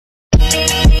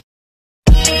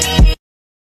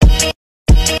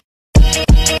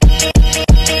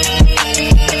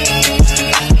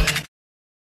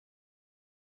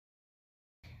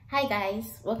Hi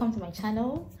guys, welcome to my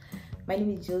channel. My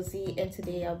name is Josie and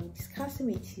today I'll be discussing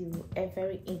with you a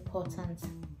very important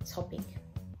topic.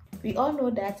 We all know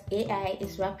that AI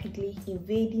is rapidly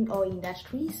invading all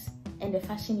industries and the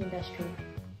fashion industry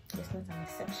is not an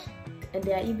exception. And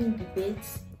there are even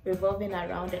debates revolving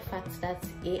around the fact that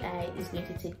AI is going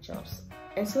to take jobs.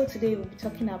 And so today we'll be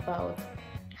talking about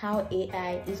how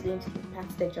AI is going to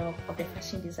impact the job of the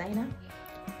fashion designer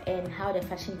and how the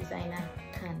fashion designer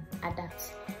can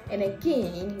adapt. And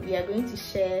again, we are going to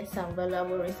share some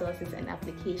valuable resources and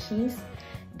applications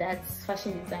that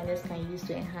fashion designers can use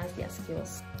to enhance their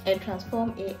skills and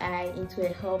transform AI into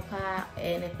a helper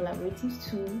and a collaborative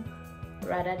tool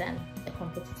rather than a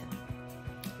competitor.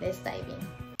 Let's dive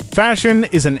in. Fashion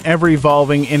is an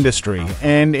ever-evolving industry,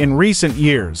 and in recent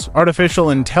years,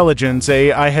 artificial intelligence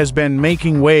AI has been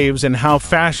making waves in how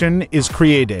fashion is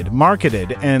created,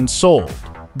 marketed, and sold.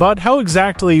 But how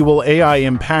exactly will AI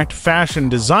impact fashion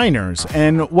designers,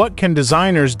 and what can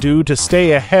designers do to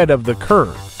stay ahead of the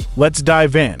curve? Let's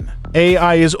dive in.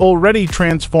 AI is already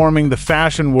transforming the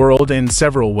fashion world in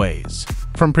several ways.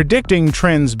 From predicting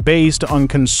trends based on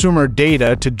consumer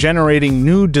data to generating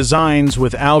new designs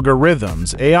with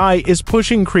algorithms, AI is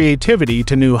pushing creativity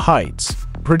to new heights.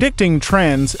 Predicting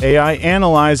trends, AI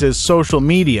analyzes social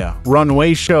media,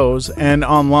 runway shows, and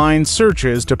online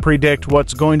searches to predict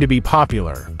what's going to be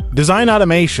popular. Design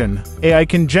automation, AI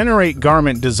can generate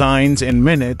garment designs in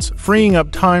minutes, freeing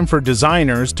up time for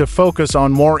designers to focus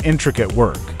on more intricate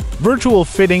work. Virtual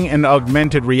fitting and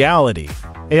augmented reality,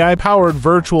 AI-powered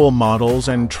virtual models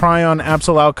and try-on apps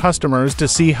allow customers to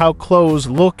see how clothes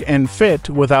look and fit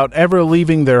without ever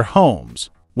leaving their homes.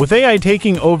 With AI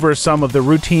taking over some of the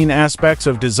routine aspects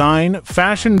of design,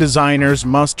 fashion designers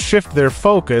must shift their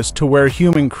focus to where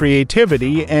human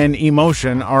creativity and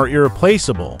emotion are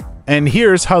irreplaceable. And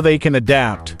here's how they can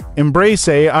adapt. Embrace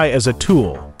AI as a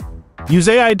tool. Use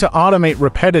AI to automate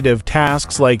repetitive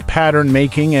tasks like pattern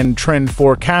making and trend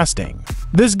forecasting.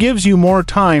 This gives you more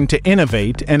time to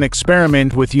innovate and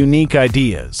experiment with unique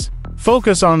ideas.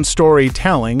 Focus on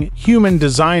storytelling. Human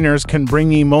designers can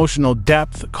bring emotional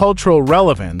depth, cultural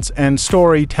relevance, and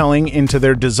storytelling into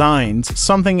their designs,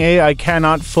 something AI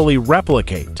cannot fully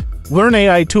replicate. Learn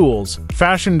AI tools.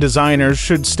 Fashion designers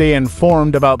should stay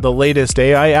informed about the latest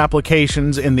AI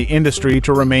applications in the industry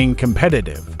to remain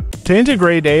competitive. To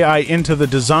integrate AI into the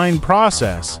design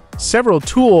process, several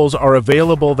tools are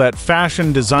available that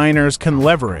fashion designers can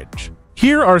leverage.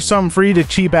 Here are some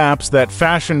free-to-cheap apps that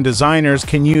fashion designers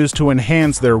can use to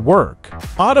enhance their work.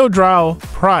 AutoDraw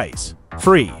Price.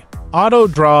 Free.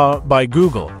 AutoDraw by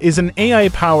Google is an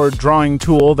AI-powered drawing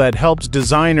tool that helps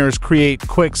designers create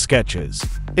quick sketches.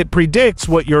 It predicts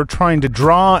what you're trying to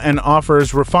draw and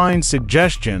offers refined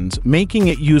suggestions, making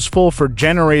it useful for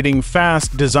generating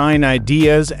fast design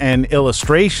ideas and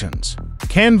illustrations.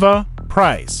 Canva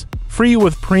Price. Free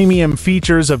with premium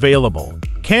features available.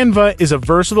 Canva is a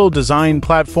versatile design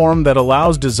platform that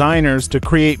allows designers to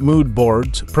create mood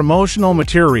boards, promotional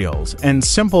materials, and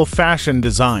simple fashion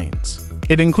designs.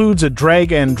 It includes a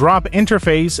drag-and-drop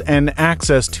interface and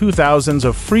access to thousands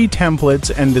of free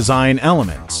templates and design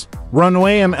elements.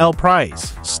 Runway ML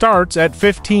Price starts at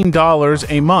 $15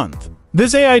 a month.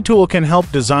 This AI tool can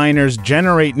help designers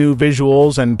generate new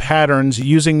visuals and patterns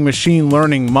using machine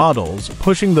learning models,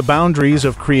 pushing the boundaries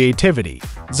of creativity.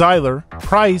 Zyler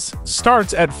Price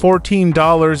starts at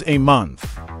 $14 a month.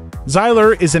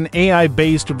 Zyler is an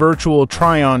AI-based virtual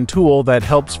try-on tool that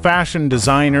helps fashion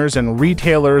designers and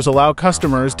retailers allow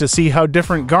customers to see how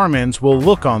different garments will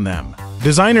look on them.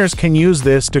 Designers can use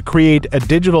this to create a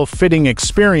digital fitting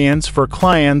experience for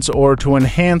clients or to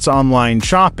enhance online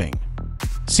shopping.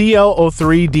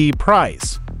 CLO3D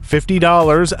Price,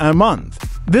 $50 a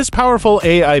month. This powerful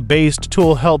AI-based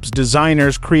tool helps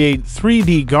designers create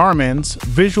 3D garments,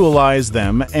 visualize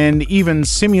them, and even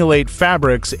simulate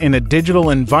fabrics in a digital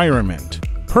environment.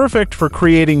 Perfect for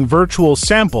creating virtual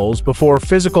samples before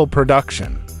physical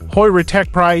production.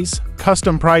 Hoyratech Price,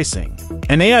 Custom Pricing.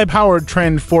 An AI-powered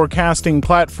trend forecasting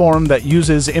platform that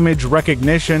uses image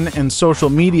recognition and social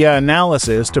media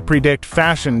analysis to predict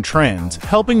fashion trends,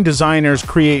 helping designers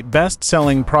create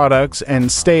best-selling products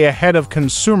and stay ahead of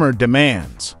consumer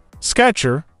demands.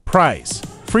 Sketcher Price.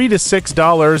 Free to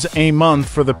 $6 a month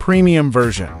for the premium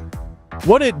version.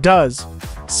 What it does: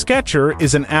 Sketcher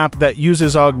is an app that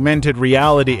uses augmented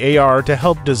reality AR to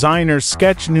help designers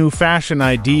sketch new fashion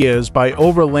ideas by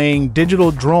overlaying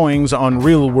digital drawings on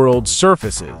real-world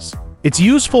surfaces. It's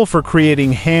useful for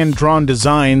creating hand-drawn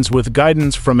designs with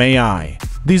guidance from AI.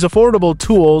 These affordable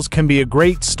tools can be a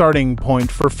great starting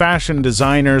point for fashion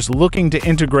designers looking to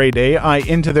integrate AI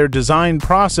into their design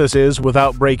processes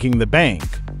without breaking the bank.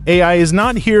 AI is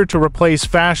not here to replace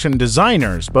fashion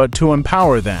designers, but to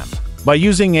empower them. By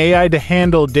using AI to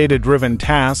handle data-driven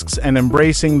tasks and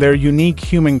embracing their unique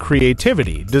human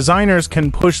creativity, designers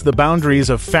can push the boundaries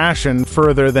of fashion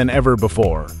further than ever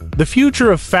before. The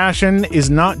future of fashion is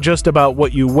not just about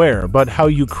what you wear, but how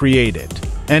you create it.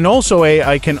 And also,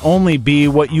 AI can only be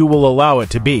what you will allow it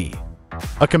to be.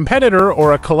 A competitor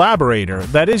or a collaborator,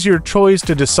 that is your choice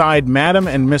to decide, Madam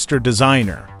and Mr.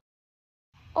 Designer.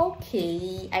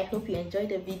 Okay, I hope you enjoyed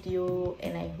the video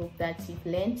and I hope that you've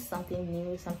learned something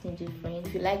new, something different.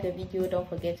 If you like the video, don't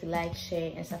forget to like,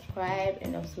 share and subscribe,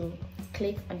 and also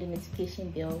click on the notification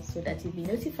bell so that you'll be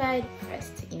notified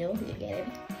first, you get it.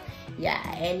 Yeah,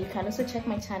 and you can also check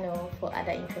my channel for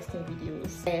other interesting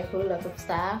videos. A whole lot of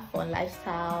stuff on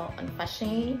lifestyle, on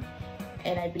fashion,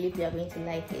 and I believe you are going to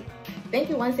like it. Thank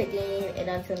you once again, and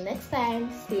until next time,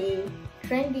 stay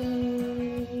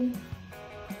trendy.